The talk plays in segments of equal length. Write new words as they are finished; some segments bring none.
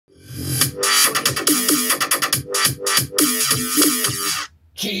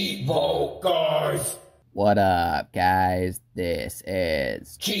Cheevo, guys. What up, guys? This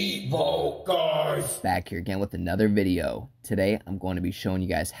is Cheevo, guys. back here again with another video. Today, I'm going to be showing you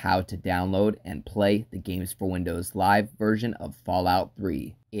guys how to download and play the Games for Windows Live version of Fallout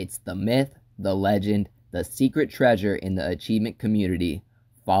 3. It's the myth, the legend, the secret treasure in the achievement community,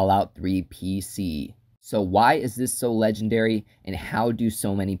 Fallout 3 PC. So why is this so legendary, and how do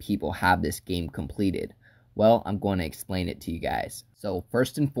so many people have this game completed? Well, I'm going to explain it to you guys. So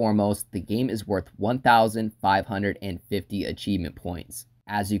first and foremost, the game is worth 1,550 achievement points.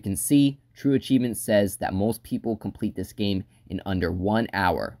 As you can see, True Achievement says that most people complete this game in under 1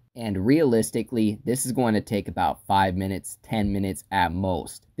 hour. And realistically, this is going to take about 5 minutes, 10 minutes at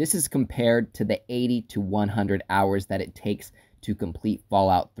most. This is compared to the 80 to 100 hours that it takes to complete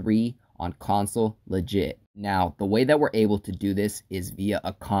Fallout 3 on console legit. Now, the way that we're able to do this is via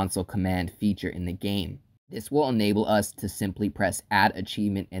a console command feature in the game. This will enable us to simply press add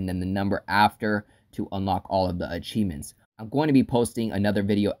achievement and then the number after to unlock all of the achievements. I'm going to be posting another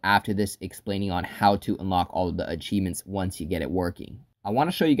video after this explaining on how to unlock all of the achievements once you get it working. I want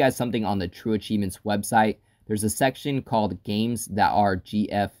to show you guys something on the True Achievements website. There's a section called games that are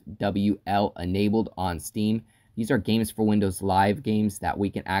GFWL Enabled on Steam. These are games for Windows Live games that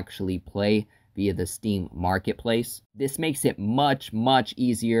we can actually play via the Steam Marketplace. This makes it much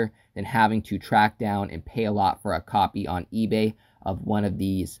easier than having to track down and pay a lot for a copy on eBay of one of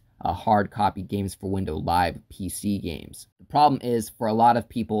these hard copy games for Windows Live PC games. The problem is, for a lot of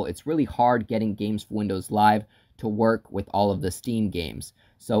people, it's really hard getting games for Windows Live to work with all of the Steam games.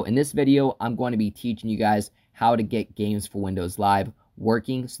 So in this video, I'm going to be teaching you guys how to get games for Windows Live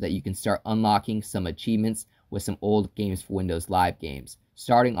working so that you can start unlocking some achievements with some old games for Windows Live games,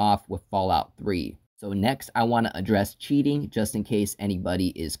 starting off with Fallout 3. So next, I want to address cheating just in case anybody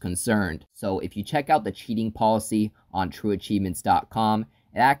is concerned. So if you check out the cheating policy on trueachievements.com,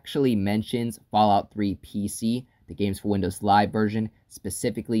 it actually mentions Fallout 3 PC, the Games for Windows Live version,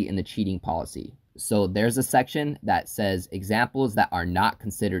 specifically in the cheating policy. So there's a section that says examples that are not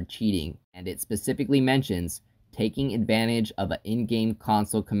considered cheating, and it specifically mentions taking advantage of an in-game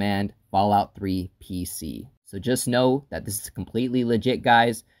console command, Fallout 3 PC. So just know that this is completely legit,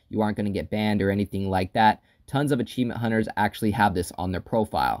 guys. You aren't going to get banned or anything like that. Tons of achievement hunters actually have this on their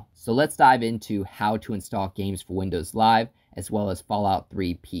profile. So let's dive into how to install games for Windows Live as well as Fallout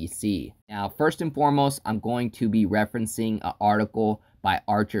 3 PC. Now, first and foremost, I'm going to be referencing an article by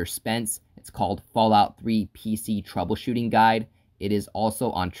Archer Spence. It's called Fallout 3 PC Troubleshooting Guide. It is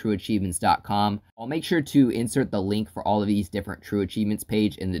also on trueachievements.com. I'll make sure to insert the link for all of these different True Achievements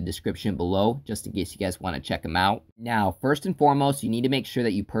page in the description below, just in case you guys want to check them out. Now, first and foremost, you need to make sure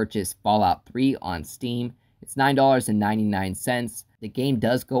that you purchase Fallout 3 on Steam. It's $9.99. The game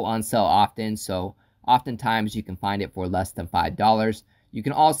does go on sale often, so oftentimes you can find it for less than $5. You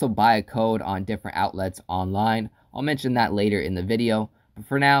can also buy a code on different outlets online. I'll mention that later in the video, but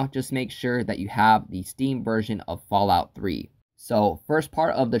for now, just make sure that you have the Steam version of Fallout 3. So, first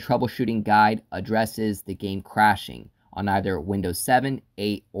part of the troubleshooting guide addresses the game crashing on either Windows 7,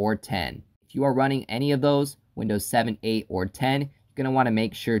 8, or 10. If you are running any of those, Windows 7, 8, or 10, you're going to want to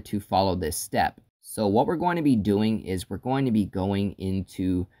make sure to follow this step. So what we're going to be doing is we're going to be going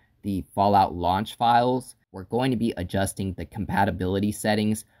into the Fallout launch files. We're going to be adjusting the compatibility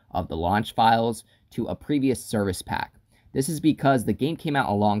settings of the launch files to a previous service pack. This is because the game came out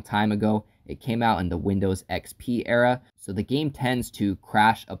a long time ago. It came out in the Windows XP era, so the game tends to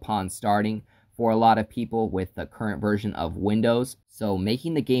crash upon starting for a lot of people with the current version of Windows. So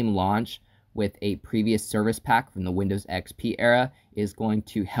making the game launch with a previous service pack from the Windows XP era is going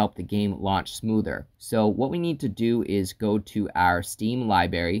to help the game launch smoother. So what we need to do is go to our Steam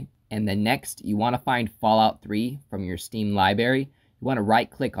library, and then next you want to find Fallout 3 from your Steam library. You want to right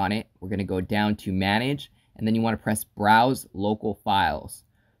click on it. We're going to go down to Manage, and then you want to press Browse Local Files.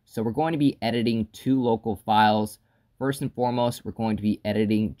 So we're going to be editing 2 local files. First and foremost, we're going to be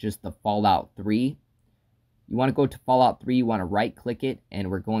editing just the Fallout 3. You want to go to Fallout 3, you want to right click it,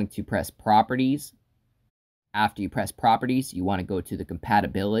 and we're going to press Properties. After you press Properties, you want to go to the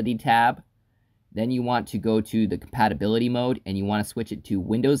Compatibility tab. Then you want to go to the Compatibility mode, and you want to switch it to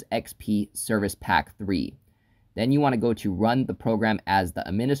Windows XP Service Pack 3. Then you want to go to Run the program as the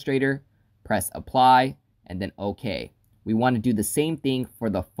administrator, press Apply, and then OK. We want to do the same thing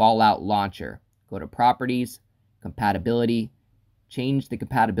for the Fallout launcher. Go to Properties, Compatibility, change the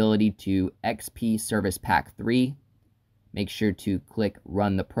compatibility to XP Service Pack 3. Make sure to click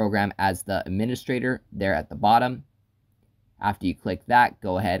Run the program as the administrator there at the bottom. After you click that,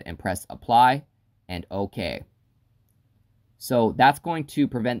 go ahead and press Apply and OK. So that's going to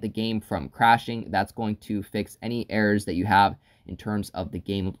prevent the game from crashing. That's going to fix any errors that you have in terms of the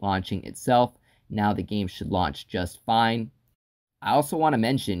game launching itself. Now the game should launch just fine. I also want to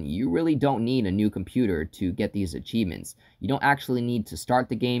mention, you really don't need a new computer to get these achievements. You don't actually need to start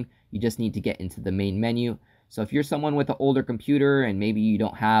the game, you just need to get into the main menu. So if you're someone with an older computer and maybe you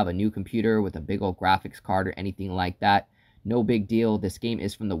don't have a new computer with a big old graphics card or anything like that, no big deal. This game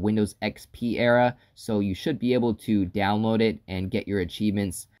is from the Windows XP era, so you should be able to download it and get your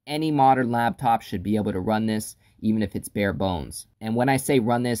achievements. Any modern laptop should be able to run this, even if it's bare bones. And when I say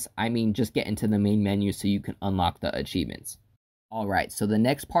run this, I mean just get into the main menu so you can unlock the achievements. Alright, so the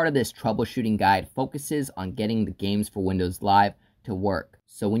next part of this troubleshooting guide focuses on getting the Games for Windows Live to work.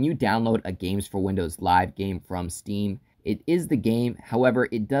 So when you download a Games for Windows Live game from Steam, it is the game, however,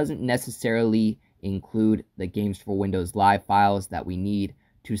 it doesn't necessarily include the Games for Windows Live files that we need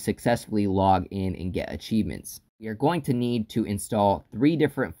to successfully log in and get achievements. We are going to need to install 3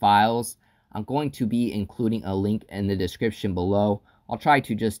 different files. I'm going to be including a link in the description below. I'll try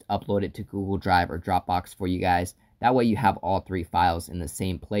to just upload it to Google Drive or Dropbox for you guys. That way you have all 3 files in the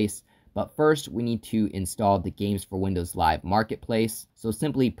same place. But first, we need to install the Games for Windows Live Marketplace. So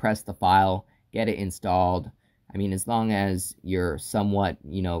simply press the file, get it installed. I mean, as long as you're somewhat,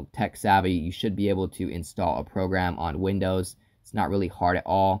 tech savvy, you should be able to install a program on Windows. It's not really hard at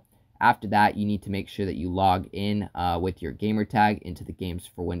all. After that, you need to make sure that you log in with your gamer tag into the Games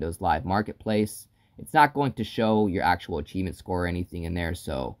for Windows Live Marketplace. It's not going to show your actual achievement score or anything in there,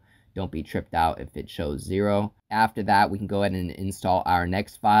 so don't be tripped out if it shows 0. After that, we can go ahead and install our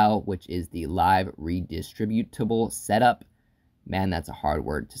next file, which is the Live Redistributable Setup. Man, that's a hard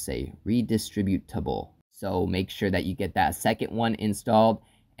word to say, redistributable. So make sure that you get that second one installed.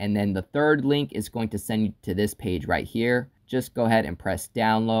 And then the third link is going to send you to this page right here. Just go ahead and press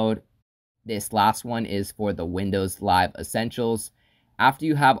download. This last one is for the Windows Live Essentials. After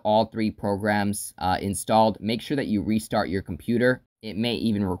you have all 3 programs installed, make sure that you restart your computer. It may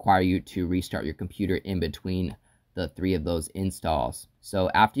even require you to restart your computer in between the 3 of those installs.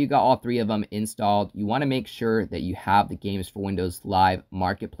 So after you got all 3 of them installed, you want to make sure that you have the Games for Windows Live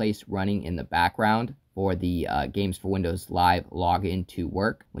Marketplace running in the background for the Games for Windows Live login to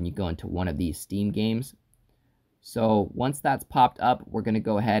work when you go into one of these Steam games. So once that's popped up, we're going to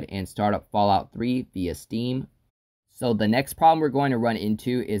go ahead and start up Fallout 3 via Steam. So the next problem we're going to run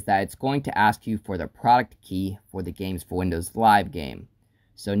into is that it's going to ask you for the product key for the Games for Windows Live game.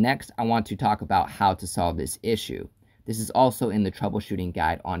 So next, I want to talk about how to solve this issue. This is also in the troubleshooting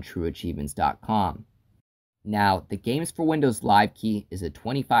guide on trueachievements.com. Now, the Games for Windows Live key is a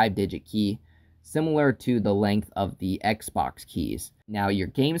 25-digit key, similar to the length of the Xbox keys. Now, your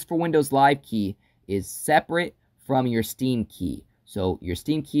Games for Windows Live key is separate from your Steam key. So your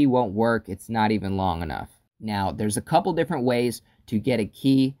Steam key won't work, it's not even long enough. Now, there's a couple different ways to get a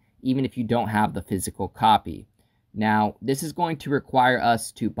key, even if you don't have the physical copy. Now, this is going to require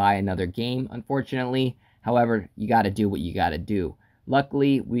us to buy another game, unfortunately. However, you got to do what you got to do.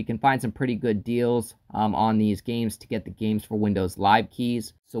 Luckily, we can find some pretty good deals on these games to get the Games for Windows Live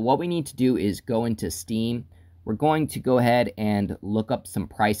keys. So what we need to do is go into Steam. We're going to go ahead and look up some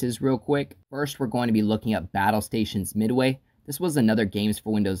prices real quick. First, we're going to be looking at BattleStations Midway. This was another Games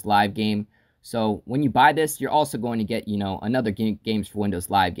for Windows Live game. So when you buy this, you're also going to get, another Games for Windows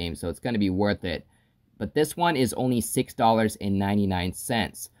Live game. So it's going to be worth it. But this one is only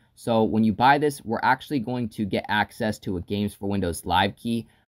 $6.99. So when you buy this, we're actually going to get access to a Games for Windows Live key.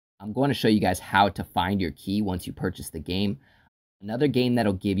 I'm going to show you guys how to find your key once you purchase the game. Another game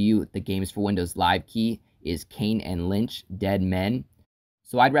that'll give you the Games for Windows Live key is KANE and LYNCH Dead Men.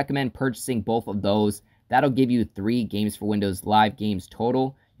 So I'd recommend purchasing both of those. That'll give you 3 Games for Windows Live games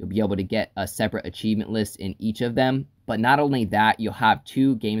total. You'll be able to get a separate achievement list in each of them. But not only that, you'll have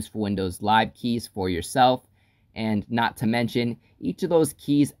 2 Games for Windows Live keys for yourself. And not to mention, each of those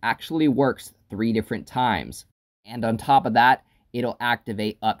keys actually works 3 different times. And on top of that, it'll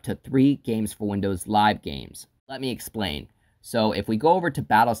activate up to 3 Games for Windows Live games. Let me explain. So if we go over to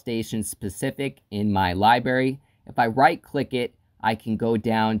BattleStation Specific in my library, if I right click it, I can go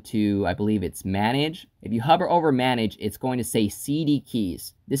down to, I believe it's Manage. If you hover over Manage, it's going to say CD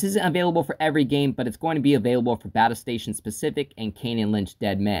keys. This isn't available for every game, but it's going to be available for BattleStation Specific and KANE and LYNCH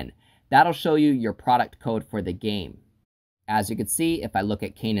Dead Men. That'll show you your product code for the game. As you can see, if I look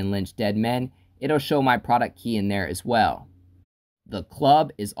at KANE and LYNCH Dead Men, it'll show my product key in there as well. The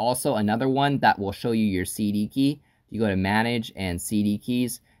club is also another one that will show you your CD key. If you go to Manage and CD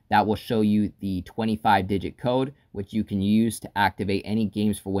keys, that will show you the 25-digit code, which you can use to activate any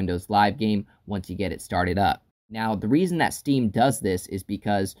Games for Windows Live game once you get it started up. Now, the reason that Steam does this is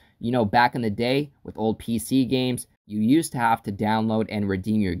because, back in the day with old PC games, You used to have to download and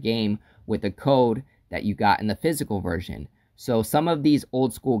redeem your game with a code that you got in the physical version. So some of these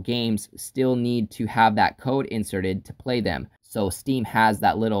old school games still need to have that code inserted to play them. So Steam has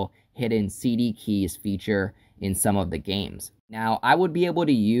that little hidden CD keys feature in some of the games. Now, I would be able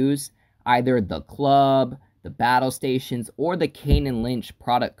to use either the club, the battle stations, or the KANE and LYNCH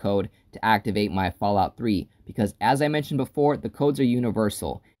product code to activate my Fallout 3, because as I mentioned before, the codes are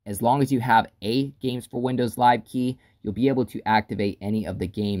universal. As long as you have a Games for Windows Live key, you'll be able to activate any of the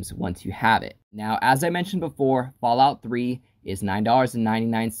games once you have it. Now, as I mentioned before, Fallout 3 is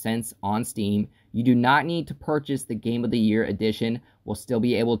 $9.99 on Steam. You do not need to purchase the Game of the Year edition. We'll still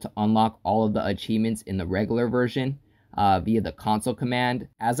be able to unlock all of the achievements in the regular version via the console command.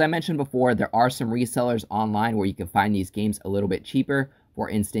 As I mentioned before, there are some resellers online where you can find these games a little bit cheaper. For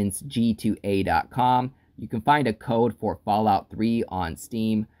instance, G2A.com. You can find a code for Fallout 3 on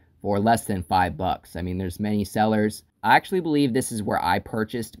Steam for less than $5. I mean, there's many sellers. I actually believe this is where I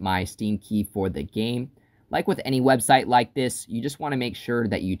purchased my Steam key for the game. Like with any website like this, you just want to make sure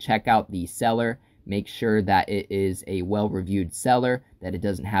that you check out the seller, make sure that it is a well-reviewed seller, that it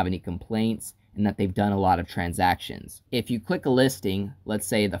doesn't have any complaints, and that they've done a lot of transactions. If you click a listing, let's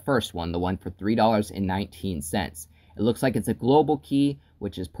say the first one, the one for $3.19, it looks like it's a global key,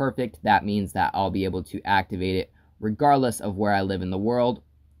 which is perfect. That means that I'll be able to activate it regardless of where I live in the world.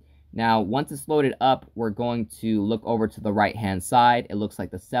 Now, once it's loaded up, we're going to look over to the right-hand side. It looks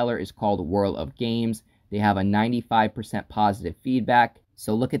like the seller is called World of Games. They have a 95% positive feedback.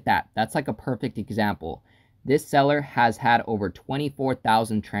 So look at that. That's like a perfect example. This seller has had over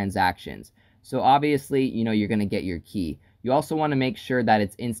 24,000 transactions. So obviously, you're going to get your key. You also want to make sure that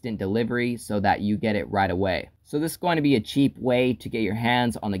it's instant delivery so that you get it right away. So this is going to be a cheap way to get your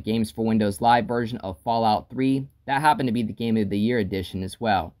hands on the Games for Windows Live version of Fallout 3. That happened to be the Game of the Year edition as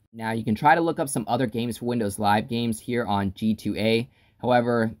well. Now, you can try to look up some other Games for Windows Live games here on G2A.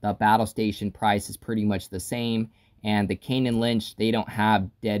 However, the battle station price is pretty much the same. And the KANE and LYNCH, they don't have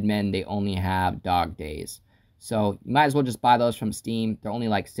Dead Men, they only have Dog Days. So you might as well just buy those from Steam. They're only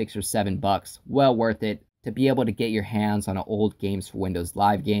like $6 or $7. Well worth it to be able to get your hands on an old Games for Windows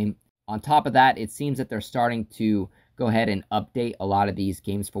Live game. On top of that, it seems that they're starting to go ahead and update a lot of these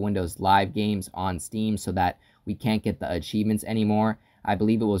Games for Windows Live games on Steam so that we can't get the achievements anymore. I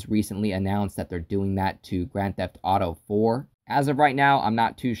believe it was recently announced that they're doing that to Grand Theft Auto 4. As of right now, I'm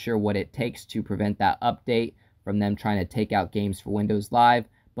not too sure what it takes to prevent that update from them trying to take out Games for Windows Live,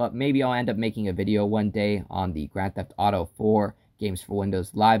 but maybe I'll end up making a video one day on the Grand Theft Auto 4 Games for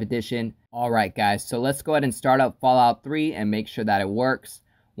Windows Live edition. Alright guys, so let's go ahead and start up Fallout 3 and make sure that it works.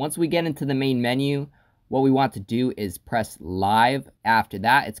 Once we get into the main menu, what we want to do is press Live. After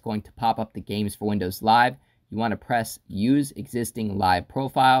that, it's going to pop up the Games for Windows Live. You want to press Use Existing Live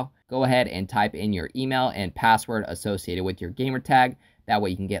Profile. Go ahead and type in your email and password associated with your gamer tag. That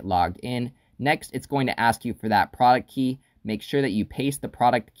way you can get logged in. Next, it's going to ask you for that product key. Make sure that you paste the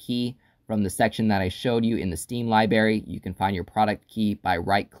product key from the section that I showed you in the Steam library. You can find your product key by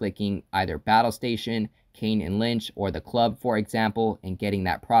right-clicking either Battle Station, KANE and LYNCH, or the club, for example, and getting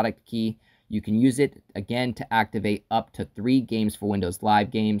that product key. You can use it, again, to activate up to 3 Games for Windows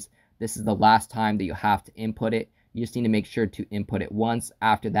Live games. This is the last time that you'll have to input it. You just need to make sure to input it once.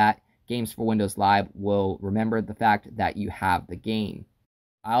 After that, Games for Windows Live will remember the fact that you have the game.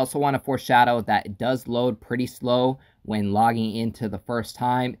 I also want to foreshadow that it does load pretty slow when logging into the first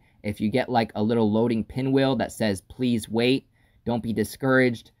time. If you get like a little loading pinwheel that says please wait, don't be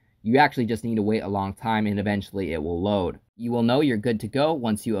discouraged. You actually just need to wait a long time and eventually it will load. You will know you're good to go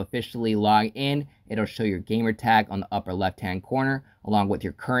once you officially log in. It'll show your gamer tag on the upper left hand corner along with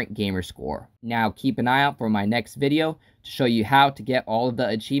your current gamer score. Now keep an eye out for my next video to show you how to get all of the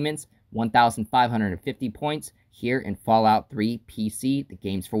achievements, 1,550 points, here in Fallout 3 PC, the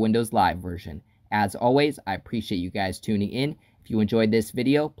Games for Windows Live version. As always, I appreciate you guys tuning in. If you enjoyed this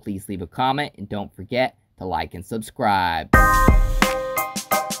video, please leave a comment and don't forget to like and subscribe.